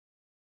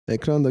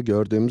Ekranda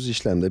gördüğümüz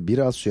işlemde bir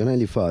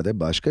rasyonel ifade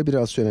başka bir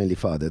rasyonel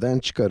ifadeden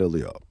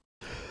çıkarılıyor.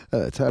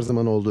 Evet, her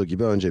zaman olduğu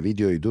gibi önce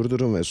videoyu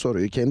durdurun ve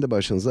soruyu kendi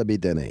başınıza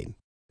bir deneyin.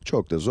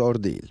 Çok da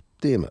zor değil,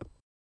 değil mi?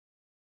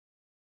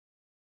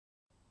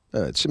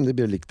 Evet, şimdi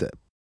birlikte.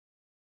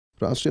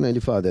 Rasyonel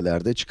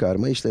ifadelerde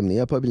çıkarma işlemini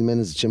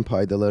yapabilmeniz için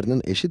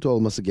paydalarının eşit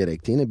olması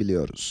gerektiğini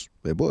biliyoruz.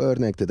 Ve bu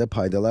örnekte de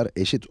paydalar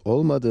eşit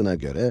olmadığına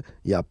göre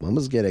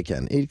yapmamız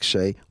gereken ilk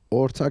şey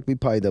ortak bir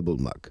payda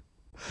bulmak.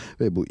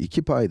 Ve bu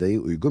iki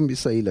paydayı uygun bir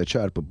sayıyla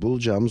çarpıp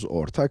bulacağımız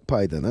ortak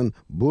paydanın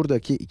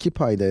buradaki iki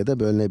paydaya da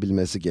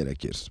bölünebilmesi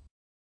gerekir.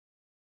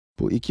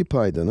 Bu iki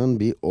paydanın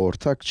bir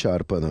ortak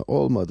çarpanı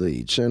olmadığı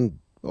için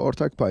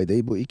ortak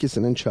paydayı bu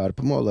ikisinin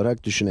çarpımı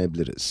olarak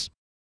düşünebiliriz.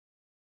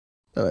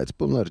 Evet,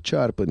 bunları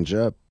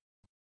çarpınca,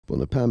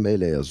 bunu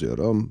pembeyle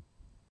yazıyorum.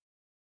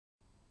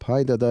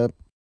 Paydada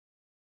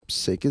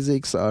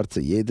 8x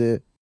artı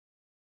 7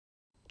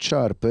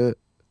 çarpı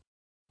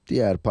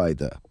diğer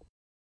payda.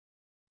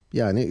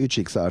 Yani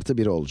 3x artı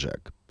 1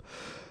 olacak.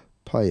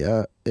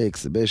 Paya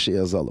eksi 5'i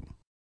yazalım.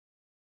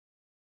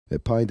 Ve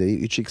paydayı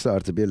 3x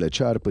artı 1 ile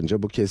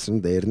çarpınca bu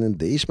kesirin değerinin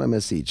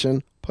değişmemesi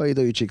için payı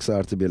da 3x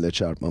artı 1 ile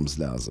çarpmamız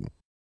lazım.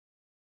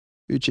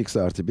 3x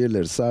artı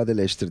 1'leri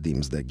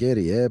sadeleştirdiğimizde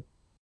geriye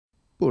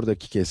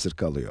buradaki kesir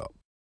kalıyor.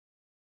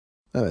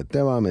 Evet,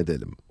 devam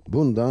edelim.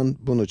 Bundan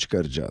bunu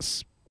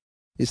çıkaracağız.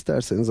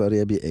 İsterseniz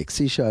araya bir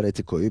eksi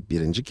işareti koyup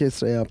birinci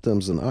kesre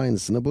yaptığımızın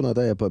aynısını buna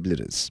da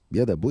yapabiliriz.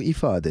 Ya da bu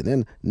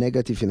ifadenin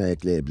negatifine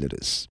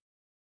ekleyebiliriz.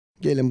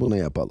 Gelin bunu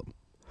yapalım.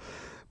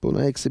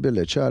 Bunu eksi 1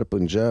 ile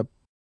çarpınca,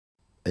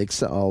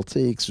 eksi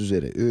 6x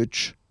üzeri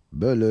 3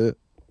 bölü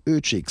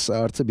 3x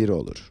artı 1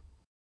 olur.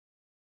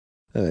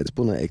 Evet,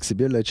 bunu eksi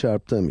 1 ile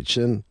çarptığım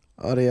için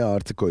araya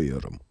artı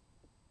koyuyorum.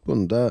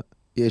 Bunu da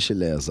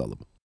yeşille yazalım.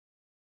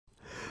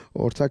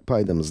 Ortak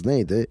paydamız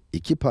neydi?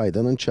 İki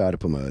paydanın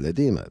çarpımı, öyle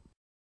değil mi?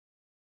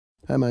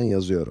 Hemen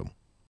yazıyorum.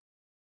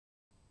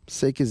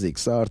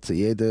 8x artı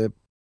 7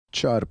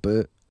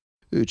 çarpı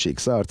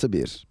 3x artı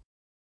 1.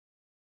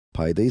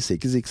 Paydayı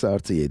 8x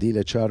artı 7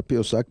 ile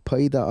çarpıyorsak,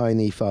 payı da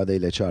aynı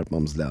ifadeyle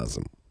çarpmamız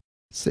lazım.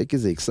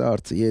 8x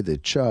artı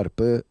 7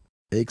 çarpı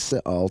eksi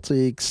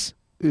 6x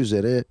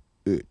üzeri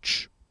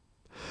 3.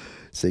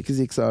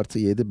 8x artı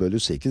 7 bölü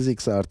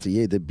 8x artı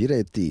 7 1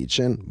 ettiği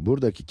için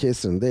buradaki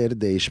kesirin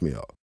değeri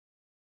değişmiyor.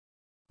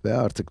 Ve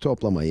artık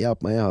toplamayı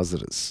yapmaya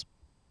hazırız.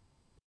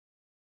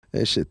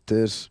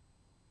 Eşittir.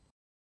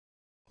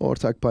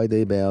 Ortak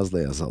paydayı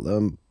beyazla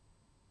yazalım.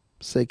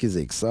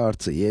 8x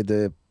artı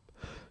 7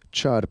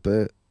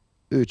 çarpı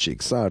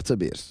 3x artı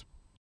 1.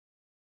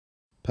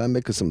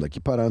 Pembe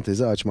kısımdaki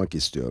parantezi açmak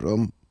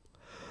istiyorum.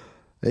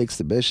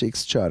 Eksi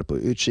 5x çarpı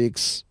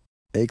 3x,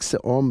 eksi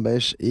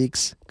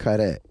 15x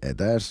kare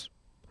eder.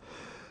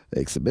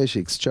 Eksi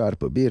 5x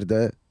çarpı 1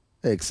 de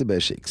eksi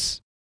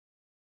 5x.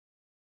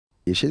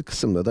 Yeşil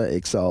kısımda da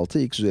eksi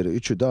 6x üzeri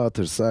 3'ü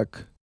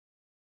dağıtırsak,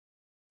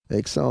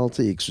 eksi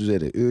 6x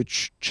üzeri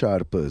 3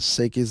 çarpı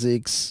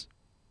 8x,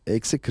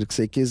 eksi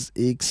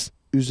 48x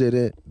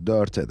üzeri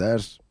 4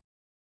 eder.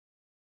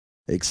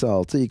 Eksi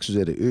 6x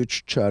üzeri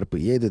 3 çarpı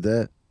 7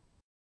 de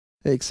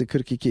eksi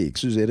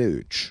 42x üzeri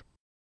 3.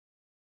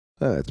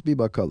 Evet, bir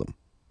bakalım.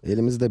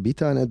 Elimizde bir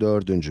tane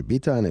dördüncü,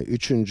 bir tane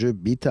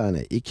üçüncü, bir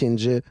tane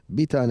ikinci,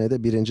 bir tane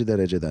de birinci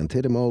dereceden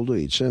terim olduğu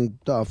için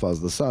daha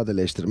fazla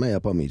sadeleştirme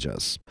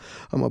yapamayacağız.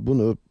 Ama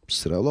bunu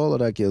sıralı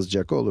olarak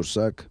yazacak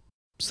olursak,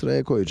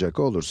 sıraya koyacak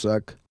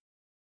olursak,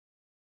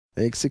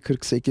 eksi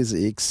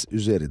 48x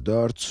üzeri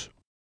 4,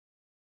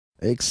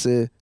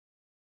 eksi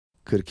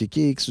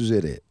 42x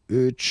üzeri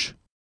 3,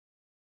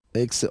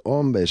 eksi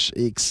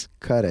 15x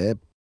kare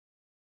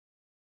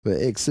ve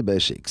eksi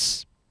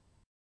 5x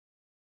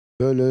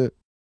bölü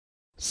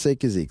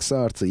 8x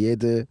artı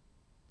 7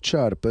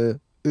 çarpı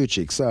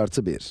 3x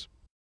artı 1.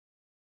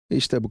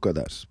 İşte bu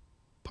kadar.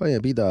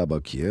 Paya bir daha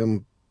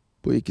bakayım.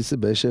 Bu ikisi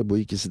 5'e, bu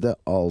ikisi de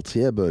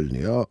 6'ya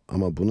bölünüyor.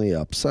 Ama bunu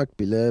yapsak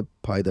bile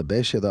payda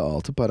 5 ya da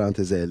 6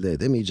 parantezi elde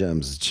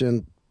edemeyeceğimiz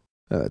için,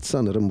 evet,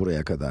 sanırım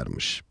buraya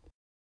kadarmış.